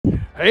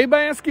Hey,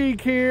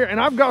 BassGeek here, and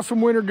I've got some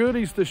winter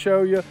goodies to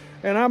show you.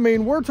 And I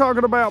mean, we're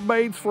talking about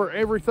baits for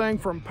everything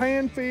from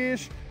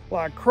panfish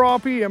like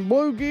crappie and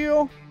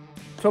bluegill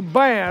to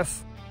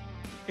bass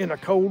in the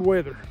cold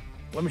weather.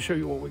 Let me show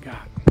you what we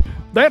got.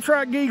 That's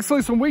right, geeks.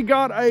 Listen, we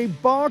got a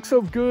box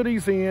of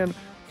goodies in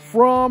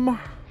from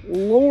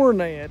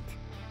Lurenet,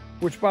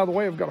 which, by the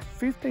way, I've got a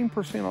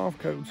 15% off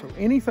code. So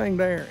anything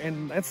there,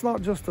 and that's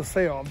not just a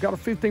sale. I've got a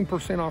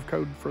 15% off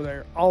code for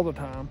there all the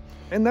time.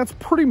 And that's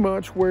pretty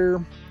much where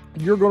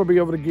you're going to be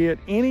able to get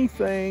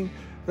anything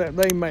that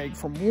they make,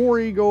 from War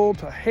Eagle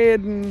to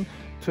Heading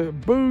to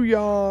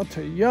Booyah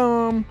to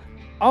Yum,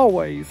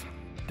 always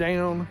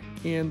down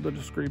in the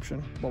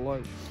description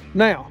below.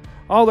 Now,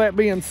 all that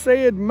being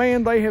said,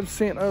 man, they have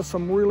sent us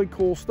some really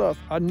cool stuff.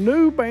 A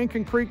new Bank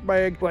and Creek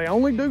bag. They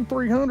only do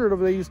 300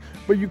 of these,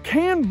 but you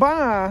can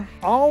buy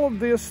all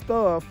of this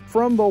stuff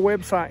from the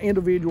website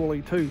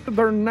individually too.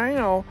 They're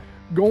now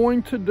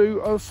going to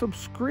do a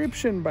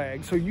subscription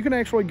bag, so you can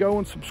actually go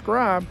and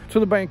subscribe to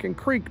the Bank and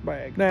Creek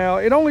bag. Now,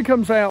 it only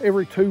comes out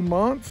every 2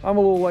 months. I'm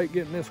a little late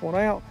getting this one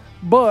out,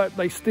 but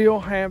they still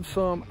have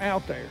some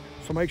out there,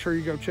 so make sure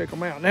you go check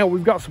them out. Now,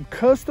 we've got some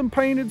custom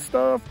painted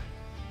stuff,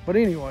 but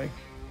anyway,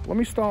 let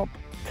me stop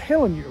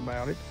telling you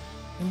about it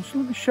and just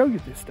let me show you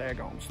this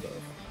daggone stuff.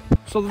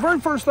 So the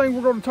very first thing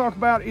we're going to talk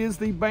about is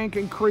the Bank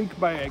and Creek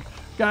bag.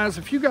 Guys,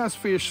 if you guys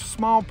fish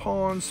small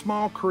ponds,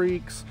 small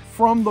creeks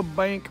from the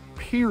bank,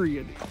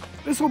 period,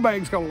 this little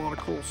bag's got a lot of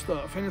cool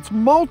stuff, and it's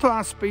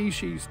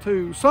multi-species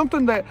too,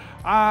 something that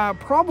I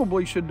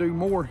probably should do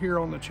more here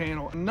on the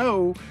channel. And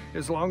know,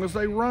 as long as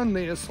they run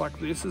this, like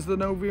this is the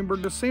November,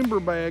 December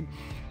bag,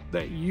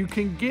 that you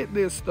can get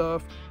this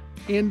stuff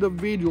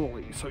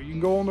individually. So you can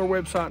go on their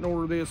website and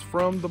order this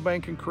from the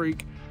Bank and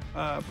Creek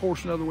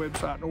portion of the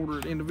website and order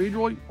it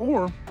individually,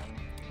 or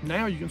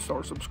now you can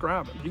start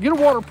subscribing. You get a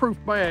waterproof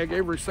bag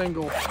every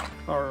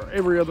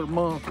other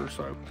month or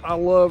so. I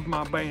love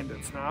my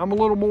bandits. Now, I'm a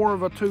little more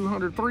of a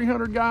 200,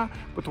 300 guy,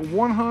 but the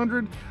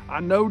 100,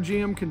 I know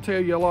Jim can tell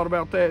you a lot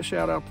about that.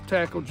 Shout out to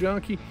Tackle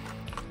Junkie.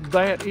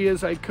 That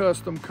is a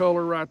custom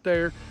color right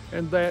there,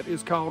 and that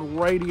is called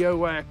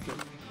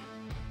Radioactive.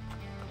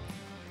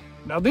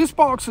 Now, this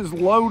box is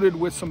loaded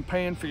with some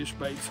panfish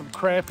baits, some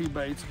crappie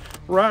baits.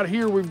 Right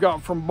here we've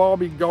got from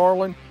Bobby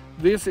Garland.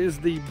 This is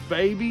the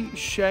Baby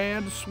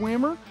Shad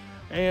Swimmer,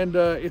 and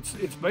it's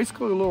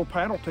basically a little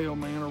paddle tail,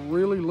 man, a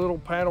really little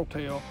paddle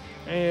tail,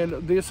 and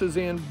this is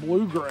in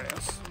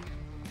bluegrass.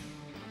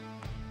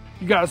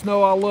 You guys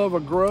know I love a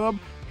grub.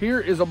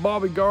 Here is a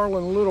Bobby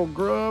Garland little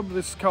grub.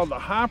 This is called the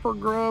Hyper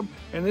Grub,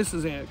 and this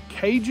is in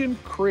Cajun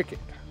Cricket.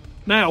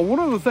 Now, one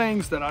of the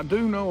things that I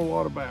do know a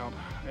lot about,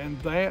 and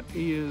that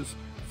is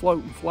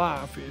float and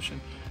fly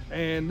fishing.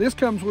 And this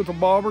comes with a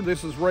bobber.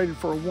 This is rated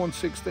for a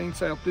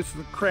 1/16 ounce. This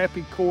is a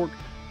Crappie cork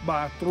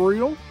by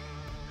Thrill.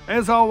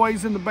 As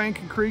always, in the Bank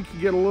and Creek, you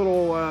get a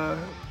little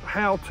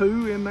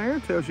how-to in there.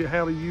 It tells you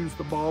how to use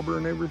the bobber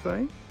and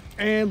everything.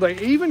 And they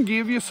even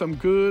give you some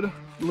good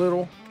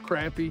little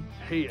crappie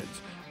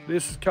heads.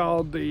 This is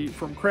called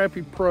from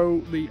Crappie Pro,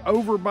 the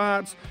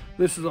Overbites.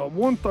 This is a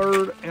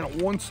 1/3 and a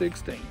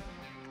 1/16.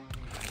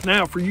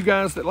 Now, for you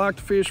guys that like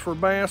to fish for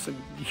bass, and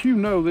you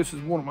know this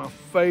is one of my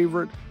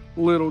favorite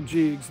little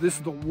jigs. This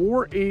is the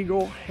War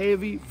Eagle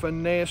Heavy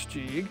Finesse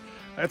jig.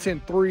 That's in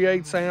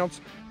 3/8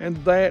 ounce, and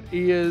that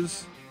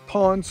is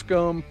pond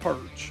scum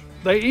perch.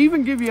 They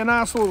even give you a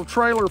nice little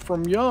trailer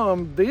from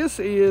Yum. This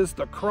is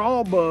the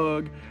Crawl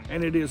Bug,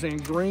 and it is in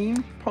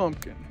green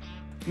pumpkin.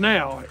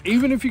 Now,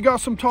 even if you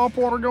got some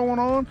topwater going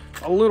on,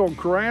 a little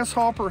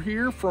grasshopper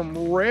here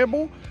from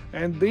Rebel,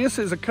 and this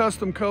is a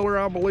custom color,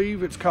 I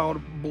believe. It's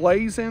called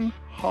Blazing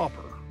Hopper.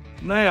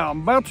 Now,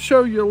 I'm about to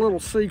show you a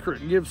little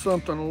secret and give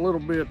something a little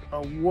bit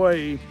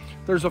away.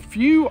 There's a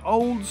few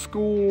old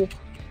school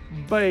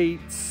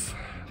baits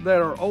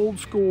that are old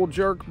school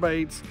jerk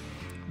baits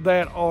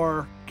that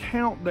are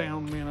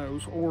countdown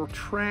minnows or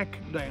track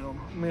down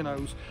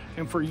minnows.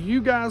 And for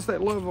you guys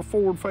that love a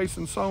forward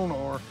facing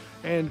sonar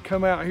and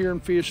come out here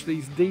and fish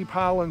these deep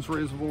highlands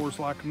reservoirs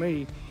like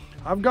me,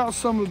 I've got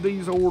some of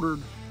these ordered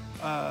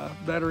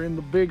that are in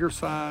the bigger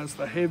size,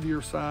 the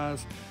heavier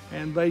size,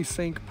 and they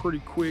sink pretty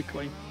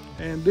quickly.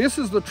 And this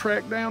is the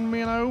track down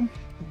minnow.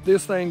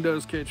 This thing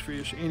does catch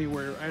fish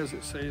anywhere, as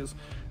it says.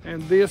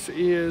 And this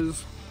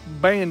is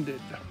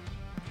banded.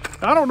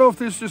 I don't know if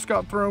this just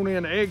got thrown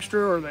in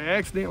extra or they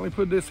accidentally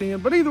put this in,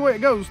 but either way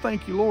it goes,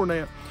 thank you,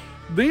 Lurenet.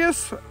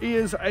 This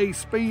is a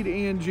Speed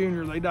N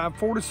Junior. They dive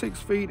 4 to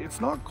 6 feet.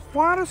 It's not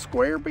quite a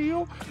square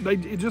bill.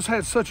 It just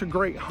has such a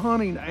great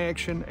hunting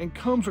action and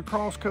comes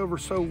across cover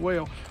so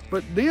well.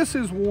 But this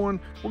is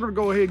one, we're gonna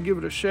go ahead and give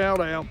it a shout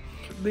out.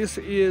 This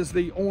is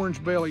the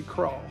Orange Belly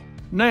Crawl.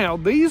 Now,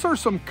 these are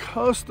some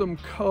custom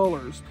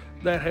colors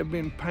that have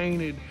been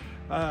painted.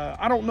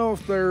 I don't know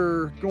if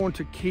they're going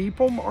to keep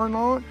them or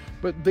not,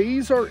 but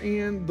these are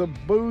in the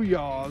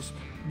Booyahs,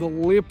 the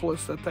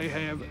lipless that they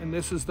have, and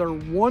this is their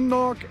one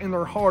knock and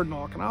their hard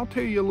knock, and I'll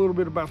tell you a little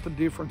bit about the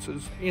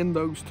differences in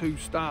those two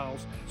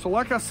styles. So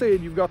like I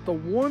said, you've got the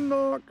one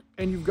knock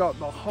and you've got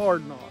the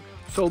hard knock.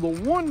 So the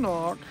one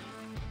knock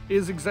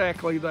is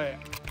exactly that.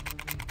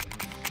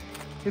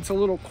 It's a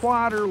little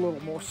quieter, a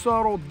little more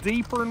subtle,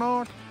 deeper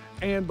knock,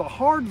 and the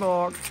hard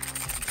knock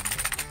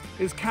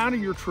is kind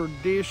of your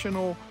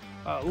traditional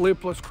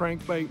lipless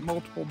crankbait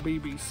multiple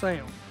BB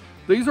sound.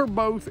 These are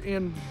both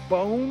in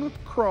bone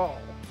crawl,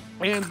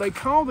 and they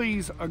call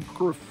these a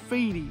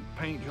graffiti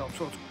paint job,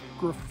 so it's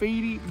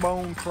graffiti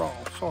bone crawl.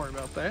 Sorry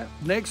about that.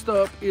 Next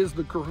up is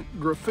the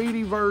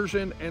graffiti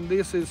version, and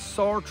this is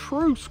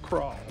chartreuse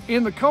crawl.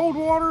 In the cold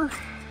water,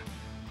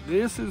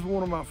 this is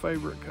one of my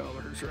favorite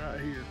colors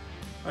right here.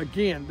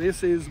 Again,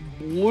 this is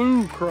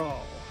blue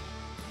crawl.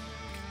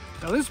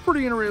 Now this is a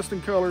pretty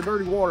interesting color.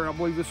 Dirty water, I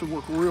believe this would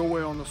work real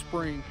well in the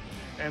spring.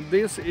 And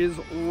this is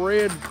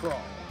red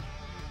crawl.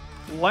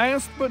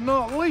 Last but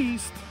not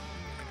least,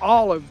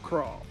 olive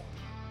crawl.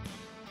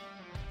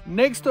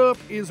 Next up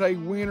is a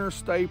winter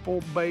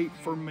staple bait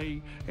for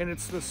me, and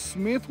it's the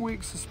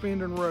Smithwick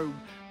Suspend and Rogue.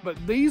 But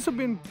these have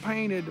been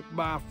painted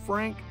by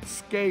Frank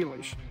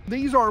Scalish.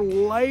 These are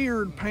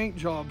layered paint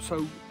jobs,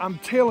 so I'm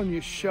telling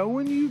you,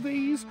 showing you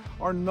these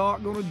are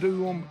not gonna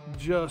do them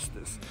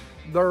justice.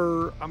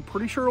 They're, I'm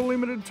pretty sure, a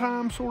limited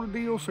time sort of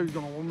deal, so you're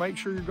gonna wanna make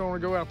sure you're gonna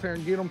go out there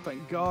and get them.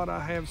 Thank God I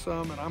have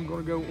some, and I'm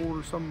gonna go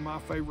order some of my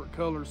favorite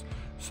colors.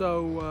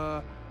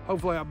 So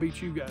hopefully I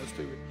beat you guys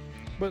to it.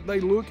 But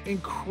they look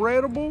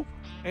incredible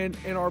and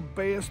are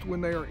best when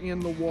they are in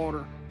the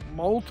water.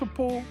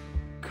 Multiple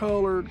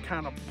colored,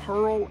 kind of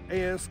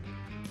pearl-esque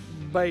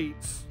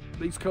baits.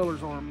 These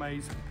colors are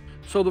amazing.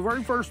 So the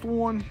very first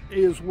one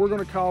is, we're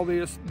gonna call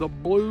this the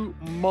Blue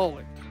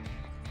Mullet.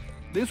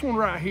 This one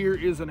right here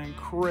is an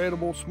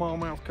incredible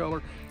smallmouth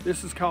color.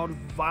 This is called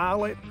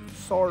Violet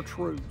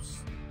Chartreuse.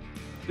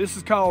 This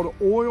is called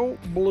Oil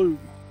Blue.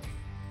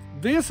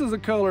 This is a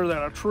color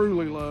that I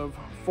truly love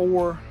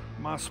for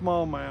my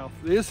smallmouth.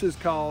 This is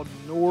called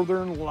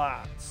Northern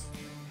Lights.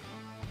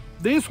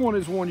 This one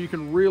is one you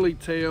can really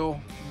tell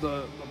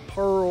the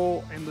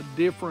pearl and the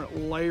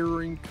different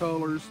layering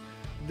colors.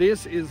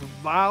 This is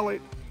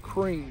Violet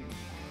Cream.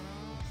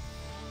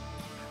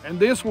 And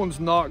this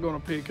one's not gonna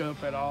pick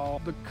up at all.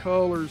 The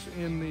colors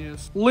in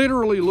this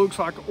literally looks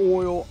like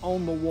oil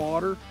on the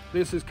water.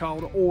 This is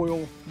called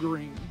Oil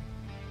Green.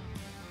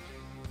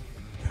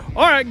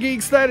 All right,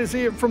 geeks, that is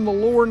it from the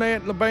Lurenet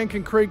and the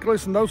Banking Creek.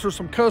 Listen, those are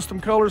some custom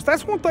colors.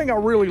 That's one thing I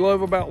really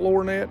love about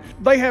Lurenet.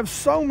 They have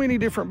so many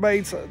different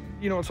baits.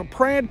 You know, it's a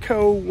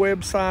Pradco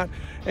website,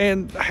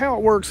 and how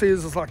it works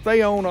is like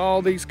they own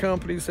all these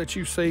companies that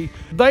you see.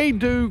 They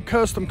do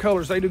custom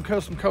colors. They do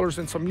custom colors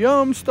in some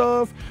Yum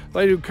stuff.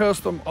 They do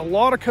a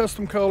lot of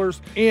custom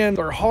colors in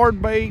their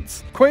hard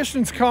baits.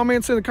 Questions,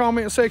 comments in the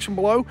comment section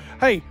below.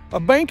 Hey,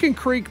 a Banking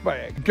Creek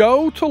bag.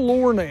 Go to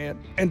Lurenet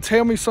and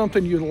tell me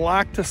something you'd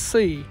like to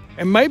see,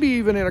 and maybe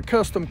even in a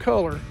custom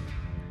color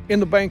in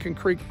the Banking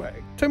Creek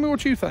bag. Tell me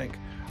what you think.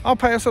 I'll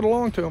pass it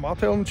along to them. I'll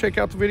tell them to check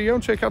out the video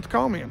and check out the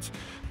comments.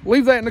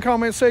 Leave that in the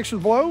comment section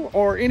below,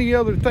 or any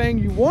other thing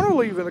you want to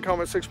leave in the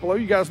comment section below.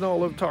 You guys know I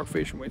love to talk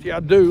fishing with you. I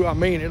do. I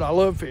mean it. I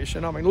love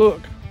fishing. I mean,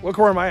 look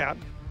where I'm at.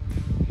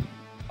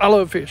 I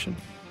love fishing.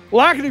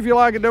 Like it if you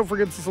like it. Don't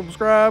forget to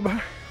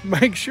subscribe.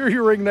 Make sure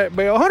you ring that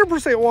bell.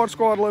 100% Watch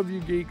Squad. Love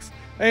you geeks.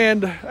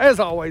 And as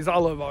always, I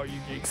love all you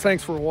geeks.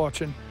 Thanks for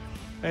watching.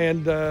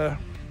 And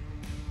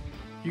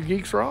you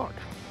geeks rock.